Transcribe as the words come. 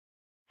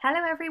Hello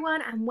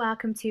everyone and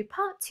welcome to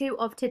part 2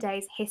 of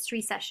today's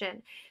history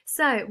session.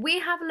 So we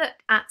have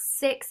looked at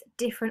 6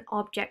 different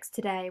objects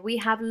today. We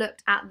have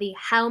looked at the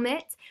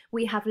helmet,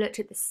 we have looked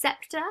at the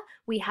scepter,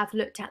 we have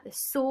looked at the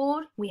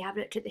sword, we have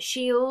looked at the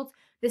shield,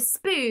 the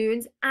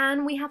spoons,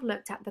 and we have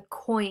looked at the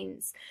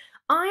coins.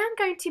 I am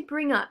going to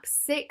bring up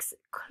 6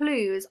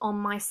 clues on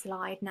my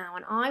slide now,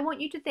 and I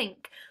want you to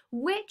think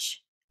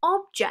which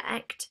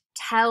object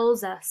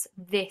tells us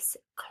this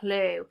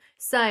clue.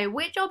 So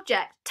which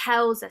object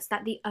tells us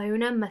that the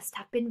owner must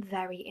have been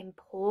very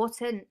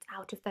important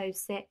out of those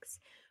 6?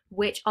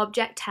 Which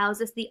object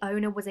tells us the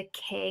owner was a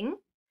king?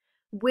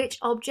 Which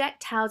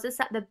object tells us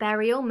that the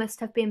burial must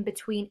have been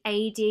between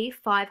AD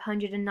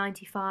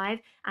 595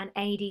 and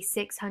AD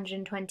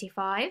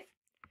 625?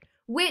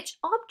 Which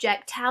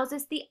object tells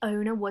us the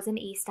owner was an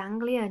East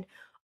Anglian?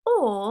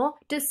 Or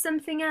does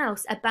something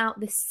else about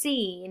the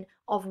scene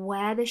of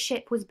where the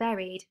ship was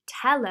buried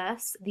tell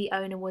us the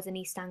owner was an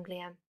East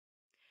Anglian?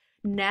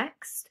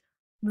 Next,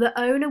 the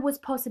owner was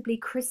possibly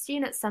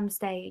Christian at some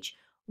stage.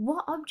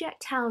 What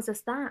object tells us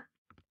that?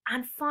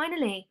 And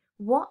finally,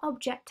 what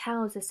object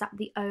tells us that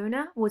the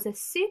owner was a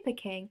super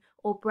king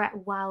or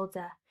Brett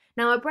Welder?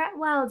 Now, a Brett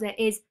Welder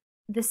is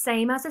the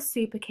same as a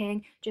super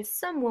king, just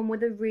someone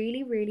with a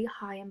really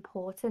high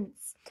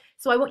importance.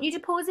 So I want you to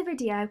pause the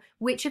video.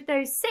 Which of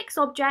those 6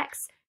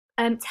 objects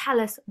tell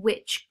us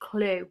which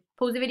clue?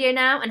 Pause the video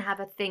now and have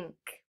a think.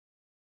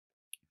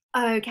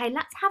 Okay,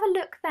 let's have a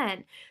look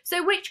then.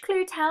 So which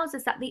clue tells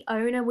us that the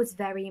owner was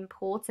very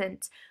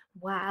important?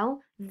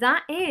 Well,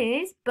 that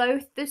is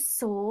both the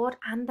sword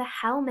and the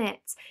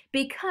helmet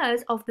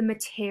because of the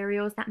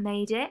materials that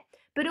made it,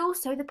 but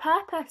also the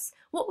purpose.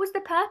 What was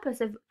the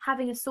purpose of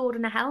having a sword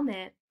and a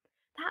helmet?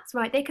 That's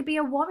right, they could be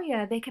a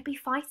warrior, they could be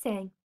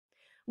fighting.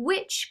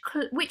 Which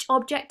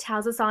object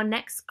tells us our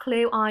next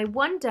clue, I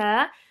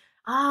wonder?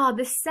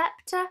 The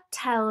scepter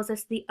tells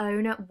us the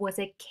owner was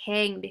a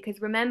king,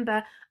 because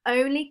remember,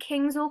 only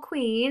kings or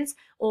queens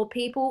or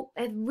people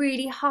of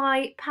really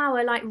high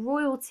power like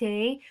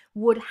royalty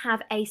would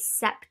have a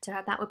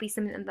scepter. That would be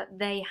something that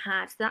they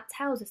had. So that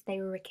tells us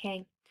they were a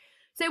king.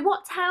 So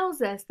what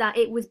tells us that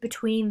it was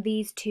between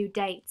these 2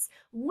 dates?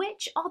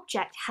 Which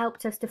object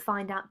helped us to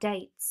find out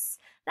dates?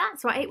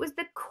 That's right, it was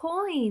the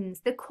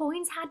coins. The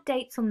coins had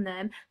dates on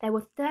them. There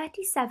were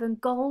 37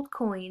 gold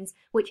coins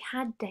which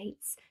had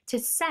dates to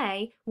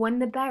say when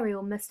the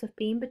burial must have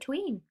been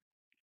between.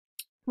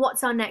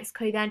 What's our next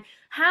clue then?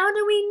 How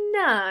do we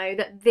know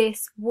that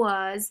this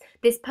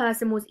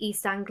person was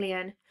East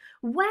Anglian?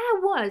 Where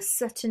was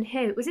Sutton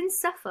Hoo? It was in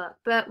Suffolk,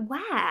 but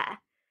where?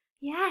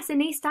 Yes,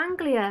 in East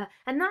Anglia,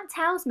 and that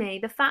tells me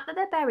the fact that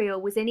their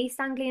burial was in East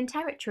Anglian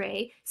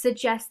territory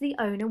suggests the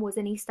owner was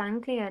an East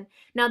Anglian.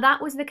 Now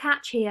that was the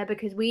catch here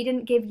because we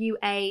didn't give you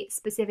a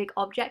specific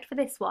object for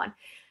this one.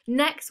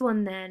 Next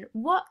one then,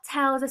 what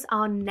tells us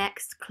our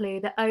next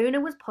clue? The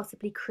owner was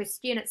possibly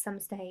Christian at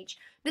some stage.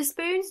 The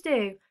spoons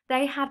do.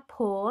 They had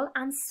Paul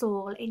and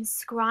Saul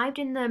inscribed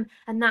in them,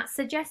 and that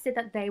suggested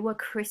that they were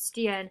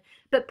Christian,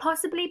 but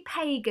possibly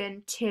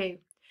pagan too.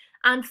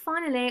 And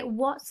finally,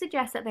 what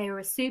suggests that they were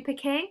a super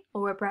king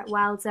or a Brett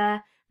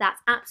Welder? That's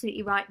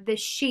absolutely right, the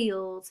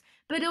shield.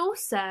 But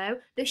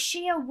also, the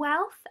sheer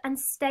wealth and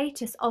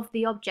status of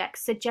the object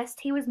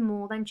suggests he was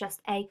more than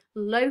just a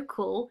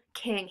local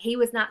king. He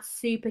was that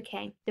super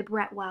king, the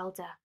Brett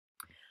Welder.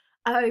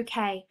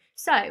 Okay,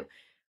 so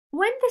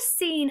when the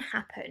scene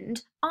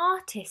happened,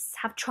 artists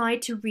have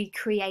tried to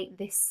recreate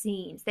this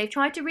scene. They've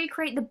tried to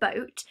recreate the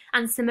boat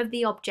and some of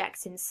the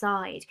objects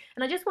inside.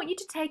 And I just want you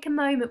to take a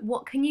moment.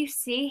 What can you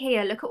see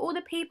here? Look at all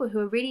the people who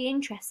are really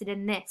interested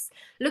in this.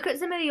 Look at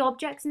some of the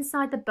objects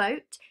inside the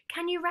boat.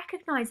 Can you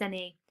recognise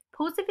any?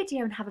 Pause the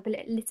video and have a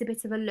little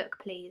bit of a look,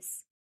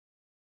 please.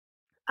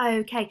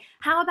 Okay,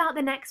 how about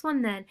the next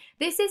one then?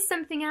 This is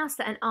something else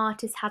that an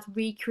artist has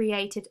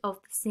recreated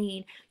of the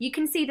scene. You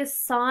can see the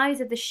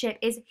size of the ship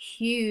is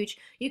huge.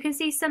 You can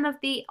see some of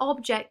the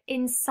object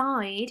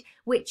inside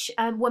which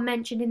were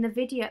mentioned in the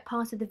video,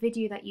 part of the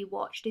video that you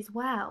watched as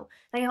well.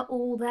 They are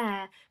all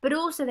there. But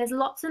also there's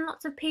lots and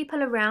lots of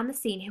people around the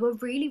scene who are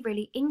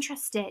really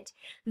interested.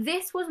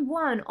 This was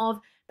one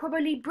of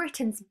probably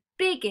Britain's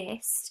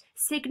biggest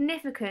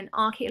significant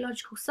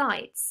archaeological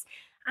sites.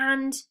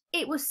 And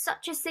it was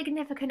such a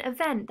significant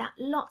event that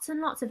lots and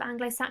lots of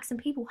Anglo-Saxon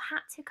people had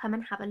to come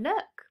and have a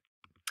look.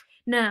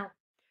 Now,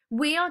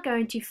 we are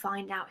going to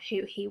find out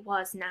who he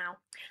was now.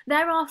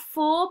 There are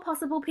 4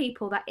 possible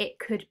people that it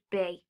could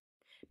be.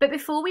 But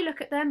before we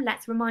look at them,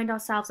 let's remind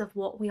ourselves of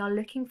what we are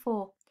looking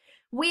for.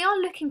 We are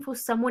looking for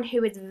someone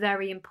who is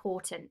very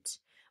important.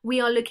 We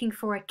are looking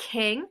for a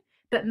king,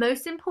 but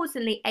most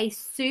importantly, a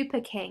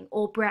super king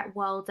or Brett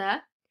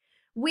Welder.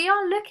 We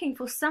are looking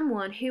for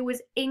someone who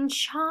was in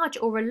charge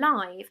or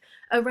alive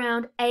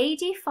around AD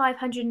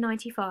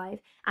 595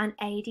 and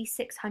AD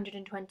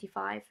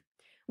 625.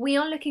 We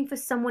are looking for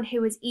someone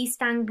who was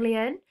East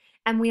Anglian,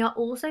 and we are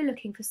also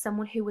looking for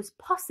someone who was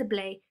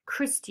possibly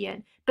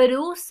Christian, but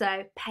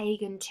also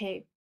pagan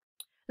too.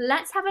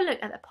 Let's have a look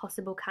at the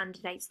possible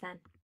candidates then.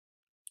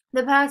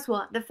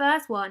 The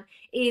first one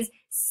is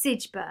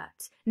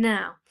Sigebert.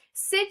 Now,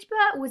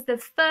 Sigebert was the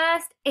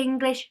first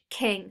English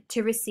king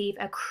to receive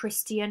a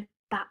Christian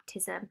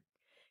baptism.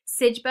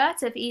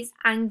 Sigebert of East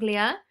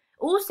Anglia,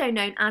 also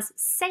known as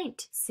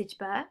Saint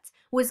Sigebert,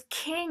 was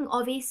king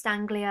of East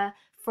Anglia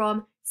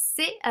from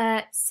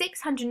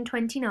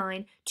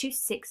 629 to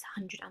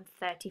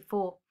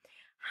 634.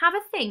 Have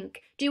a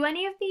think. Do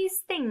any of these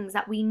things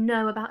that we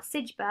know about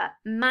Sigebert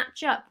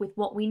match up with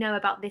what we know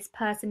about this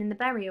person in the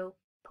burial?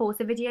 Pause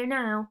the video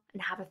now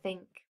and have a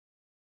think.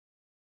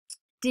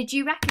 Did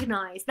you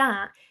recognise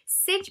that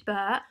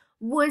Sigebert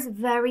was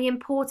very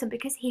important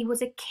because he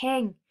was a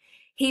king?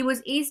 He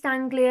was East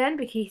Anglian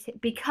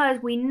because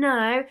we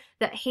know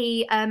that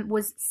he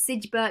was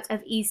Sigebert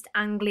of East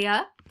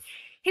Anglia.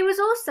 He was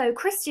also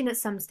Christian at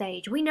some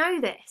stage. We know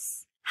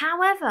this.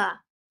 However,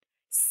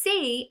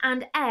 C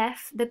and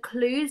F, the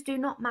clues do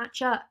not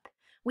match up.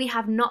 We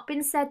have not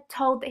been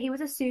told that he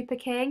was a super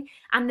king,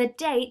 and the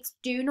dates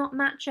do not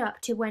match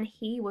up to when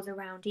he was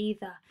around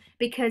either,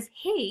 because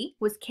he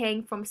was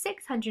king from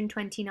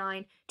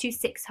 629 to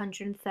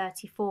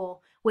 634,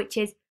 which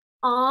is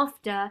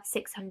after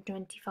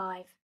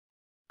 625.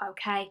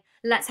 Okay,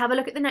 let's have a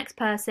look at the next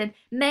person.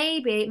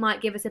 Maybe it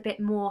might give us a bit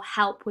more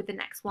help with the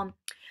next one.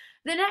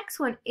 The next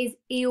one is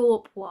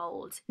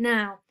Eorpwald.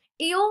 Now,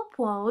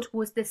 Eorpwald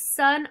was the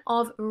son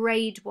of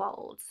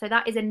Raedwald. So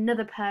that is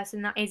another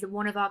person that is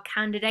one of our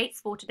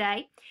candidates for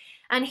today.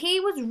 And he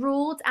was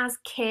ruled as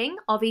king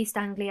of East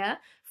Anglia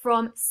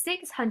from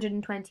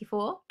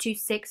 624 to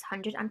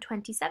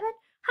 627.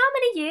 How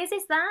many years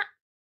is that?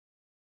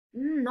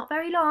 Not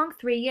very long,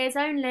 3 years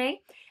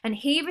only. And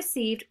he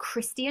received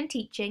Christian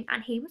teaching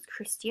and he was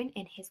Christian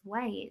in his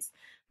ways.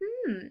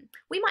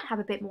 We might have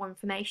a bit more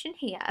information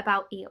here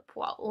about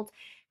Eorpwald.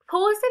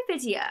 Pause the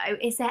video.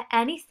 Is there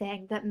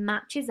anything that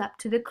matches up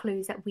to the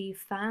clues that we've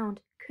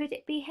found? Could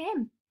it be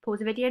him? Pause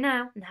the video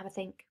now and have a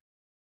think.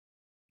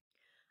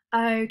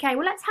 Okay,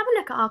 well, let's have a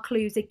look at our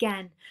clues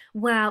again.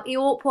 Well,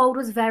 Eorpwald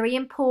was very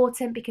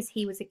important because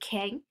he was a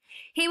king.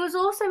 He was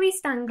also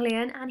East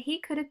Anglian and he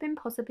could have been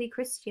possibly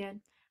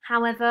Christian.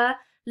 However,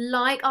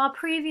 like our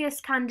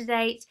previous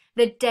candidate,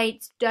 the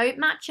dates don't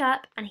match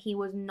up and he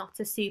was not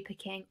a super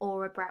king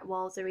or a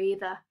Bretwalda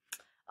either.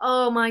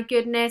 Oh my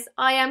goodness,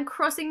 I am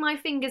crossing my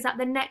fingers that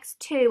the next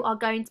two are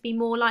going to be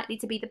more likely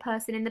to be the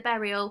person in the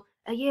burial.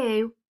 Are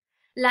you?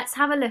 Let's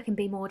have a look and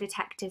be more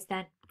detectives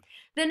then.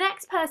 The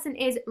next person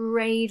is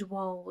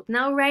Raedwald.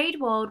 Now,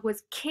 Raedwald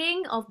was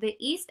king of the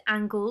East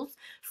Angles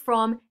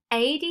from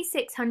AD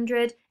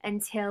 600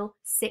 until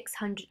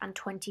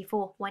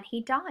 624 when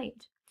he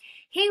died.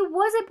 He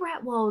was a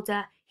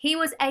Bretwalda. He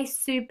was a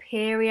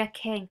superior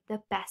king,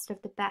 the best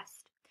of the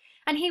best.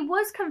 And he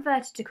was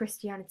converted to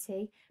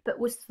Christianity, but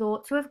was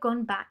thought to have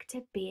gone back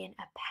to being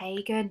a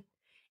pagan.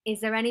 Is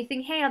there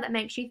anything here that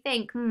makes you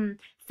think,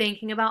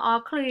 thinking about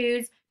our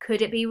clues,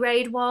 could it be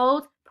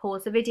Raedwald?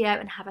 Pause the video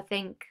and have a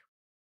think.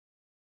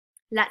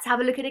 Let's have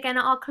a look again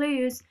at our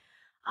clues.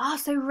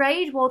 So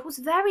Raedwald was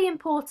very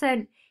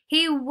important.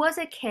 He was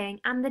a king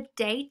and the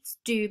dates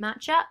do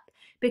match up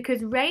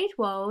because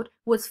Raedwald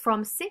was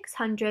from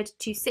 600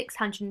 to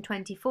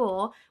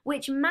 624,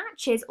 which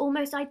matches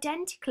almost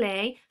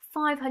identically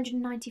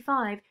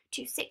 595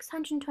 to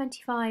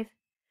 625.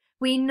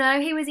 We know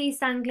he was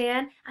East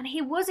Anglian and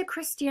he was a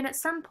Christian at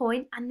some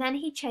point and then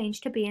he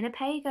changed to being a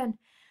pagan.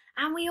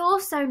 And we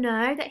also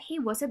know that he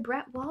was a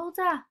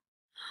Bretwalda.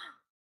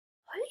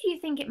 Who do you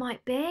think it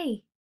might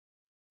be?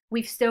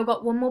 We've still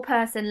got one more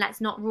person.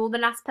 Let's not rule the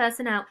last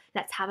person out.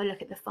 Let's have a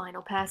look at the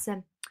final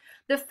person.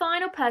 The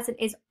final person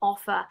is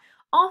Offa.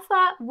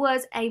 Offa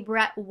was a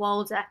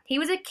Bretwalda. He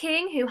was a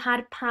king who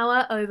had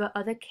power over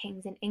other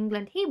kings in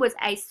England. He was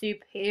a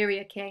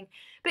superior king,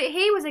 but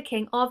he was a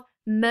king of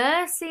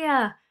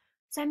Mercia.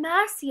 So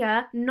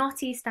Mercia,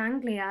 not East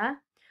Anglia,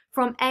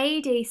 from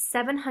AD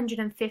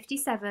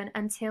 757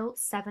 until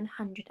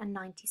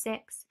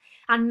 796.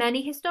 And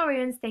many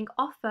historians think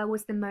Offa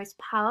was the most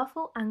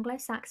powerful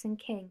Anglo-Saxon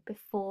king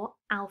before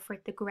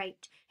Alfred the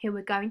Great, who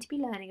we're going to be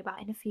learning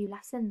about in a few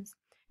lessons.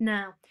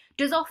 Now,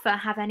 does Offa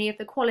have any of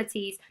the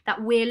qualities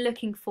that we're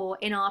looking for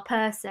in our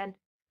person?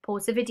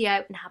 Pause the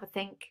video and have a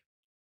think.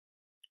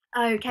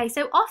 Okay,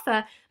 so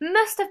Offa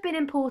must have been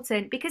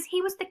important because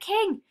he was the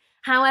king.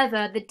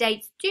 However, the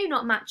dates do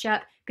not match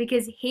up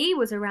because he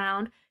was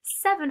around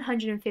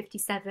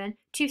 757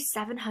 to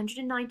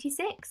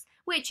 796,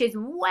 which is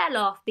well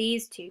off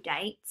these two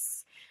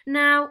dates.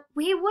 Now,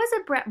 he was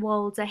a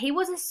Bretwalda, he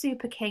was a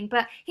super king,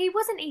 but he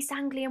wasn't East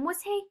Anglian,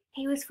 was he?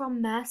 He was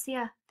from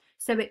Mercia,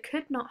 so it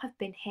could not have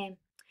been him.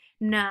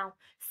 Now,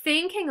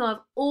 thinking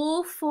of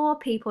all four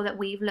people that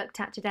we've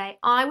looked at today,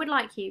 I would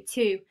like you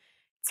to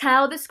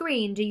tell the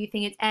screen, do you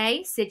think it's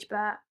A,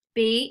 Sigebert,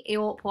 B,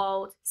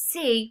 Eorpwald,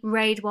 C,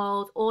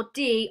 Raedwald, or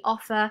D,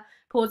 Offa?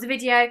 Pause the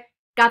video,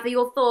 gather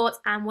your thoughts,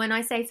 and when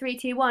I say 3,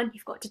 2, 1,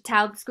 you've got to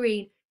tell the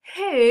screen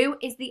who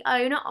is the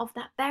owner of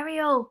that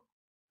burial.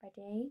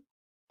 Ready?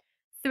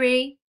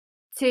 3,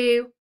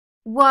 2,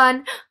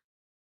 1.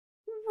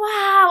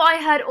 Wow,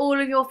 I heard all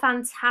of your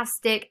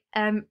fantastic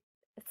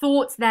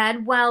thoughts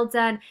then. Well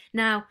done.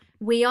 Now,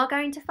 we are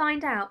going to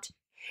find out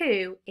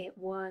who it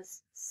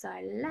was. So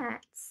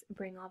let's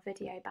bring our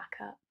video back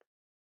up.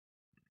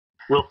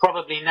 We'll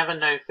probably never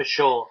know for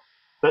sure,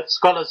 but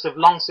scholars have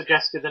long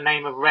suggested the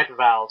name of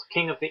Redvald,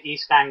 king of the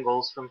East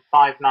Angles from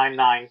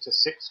 599 to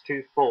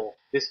 624.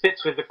 This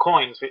fits with the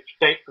coins which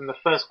date from the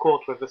first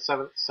quarter of the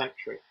 7th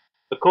century.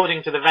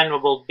 According to the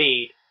Venerable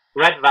Bede,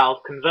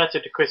 Redvald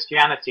converted to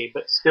Christianity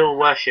but still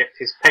worshipped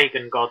his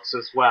pagan gods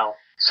as well.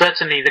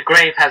 Certainly the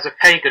grave has a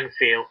pagan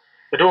feel,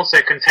 but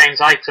also contains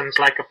items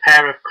like a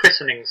pair of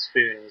christening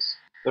spoons.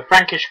 The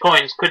Frankish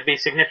coins could be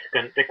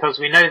significant because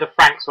we know the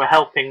Franks were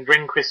helping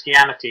bring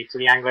Christianity to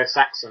the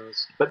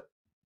Anglo-Saxons. But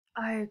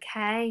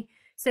okay,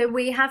 so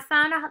we have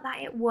found out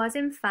that it was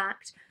in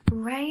fact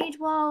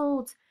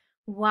Raedwald.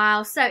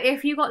 Wow, so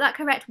if you got that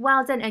correct,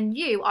 well done, and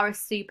you are a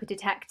super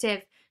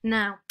detective.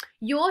 Now,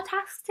 your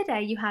tasks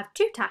today, you have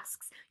 2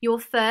 tasks. Your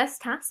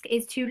first task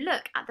is to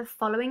look at the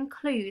following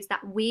clues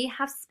that we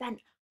have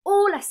spent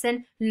all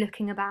lesson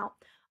looking about.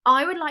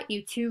 I would like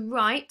you to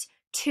write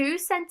 2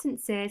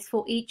 sentences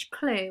for each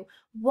clue.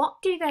 What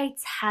do they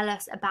tell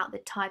us about the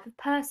type of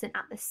person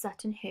at the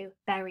Sutton Hoo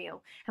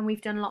burial? And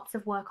we've done lots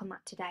of work on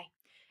that today.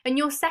 And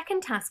your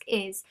second task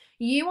is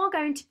you are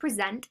going to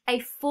present a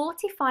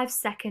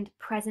 45-second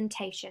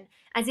presentation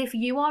as if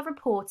you are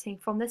reporting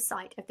from the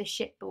site of the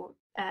ship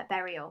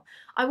burial.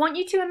 I want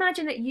you to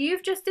imagine that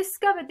you've just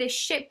discovered this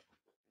ship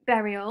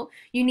burial.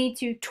 You need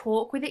to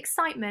talk with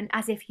excitement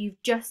as if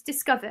you've just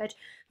discovered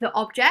the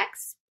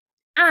objects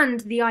and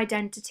the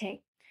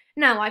identity.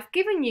 Now, I've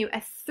given you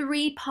a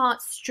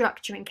 3-part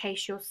structure in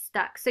case you're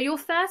stuck. So your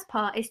first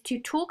part is to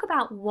talk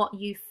about what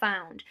you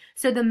found.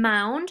 So the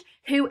mound,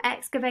 who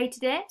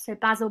excavated it, so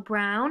Basil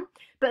Brown.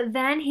 But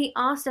then he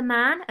asked a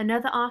man,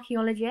 another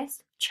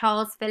archaeologist,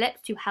 Charles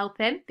Phillips, to help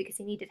him because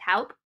he needed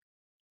help.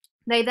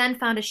 They then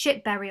found a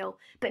ship burial,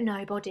 but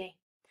no body.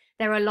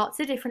 There are lots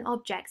of different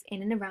objects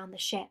in and around the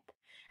ship.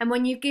 And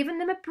when you've given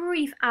them a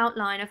brief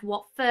outline of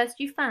what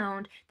first you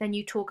found, then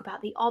you talk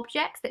about the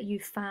objects that you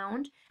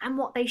found and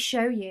what they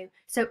show you.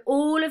 So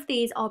all of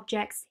these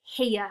objects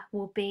here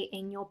will be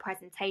in your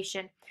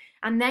presentation.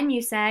 And then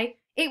you say,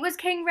 it was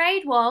King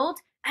Raedwald,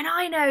 and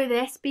I know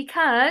this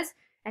because,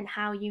 and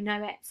how you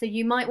know it. So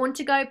you might want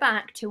to go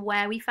back to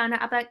where we found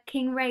out about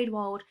King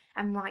Raedwald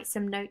and write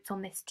some notes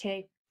on this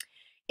too.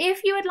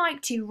 If you would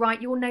like to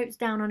write your notes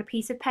down on a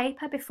piece of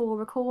paper before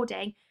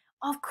recording,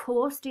 of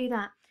course do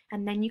that.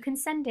 And then you can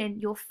send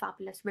in your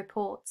fabulous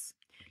reports.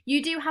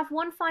 You do have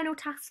one final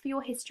task for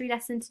your history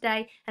lesson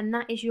today, and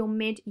that is your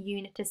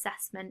mid-unit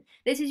assessment.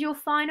 This is your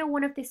final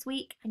one of this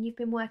week, and you've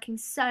been working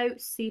so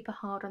super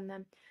hard on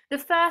them. The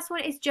first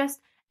one is just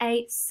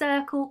a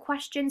circle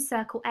question,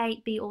 circle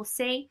A, B, or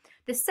C.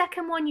 The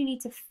second one, you need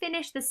to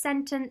finish the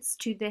sentence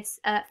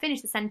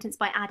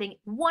by adding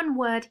 1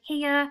 word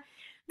here.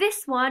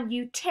 This one,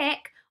 you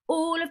tick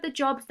all of the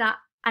jobs that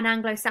an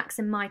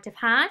Anglo-Saxon might have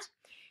had.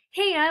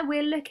 Here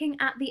we're looking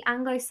at the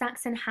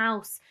Anglo-Saxon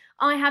house.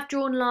 I have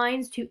drawn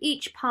lines to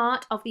each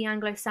part of the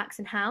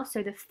Anglo-Saxon house.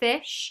 So the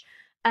fish,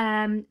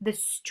 the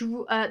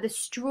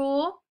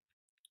straw,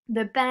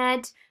 the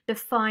bed, the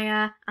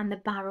fire, and the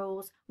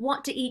barrels.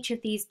 What do each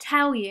of these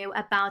tell you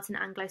about an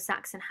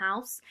Anglo-Saxon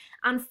house?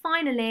 And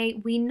finally,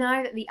 we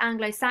know that the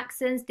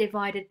Anglo-Saxons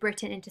divided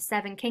Britain into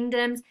 7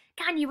 kingdoms.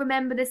 Can you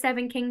remember the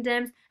 7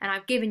 kingdoms? And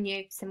I've given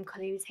you some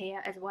clues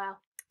here as well.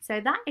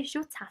 So that is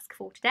your task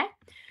for today.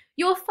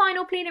 Your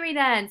final plenary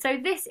then. So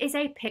this is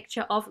a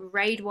picture of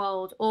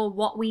Raedwald, or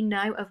what we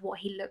know of what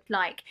he looked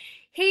like.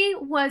 He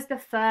was the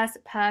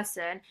first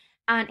person,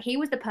 and he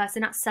was the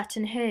person at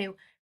Sutton Hoo.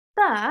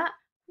 But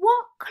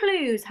what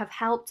clues have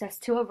helped us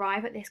to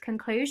arrive at this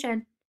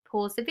conclusion?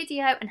 Pause the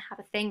video and have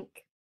a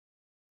think.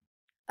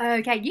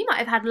 Okay, you might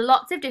have had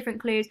lots of different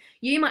clues.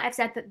 You might have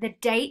said that the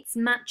dates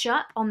match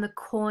up on the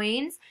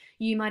coins.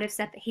 You might have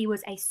said that he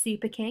was a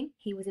super king.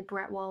 He was a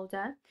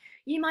Bretwalder.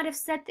 You might have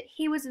said that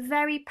he was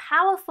very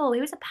powerful. He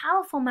was a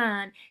powerful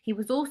man. He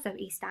was also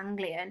East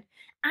Anglian.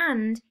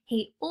 And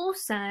he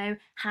also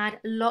had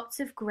lots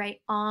of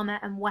great armour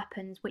and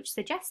weapons, which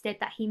suggested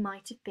that he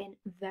might have been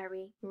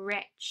very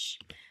rich.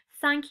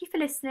 Thank you for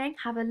listening.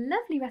 Have a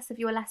lovely rest of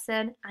your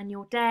lesson and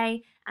your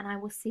day. And I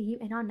will see you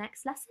in our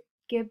next lesson.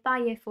 Goodbye,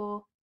 Year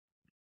 4.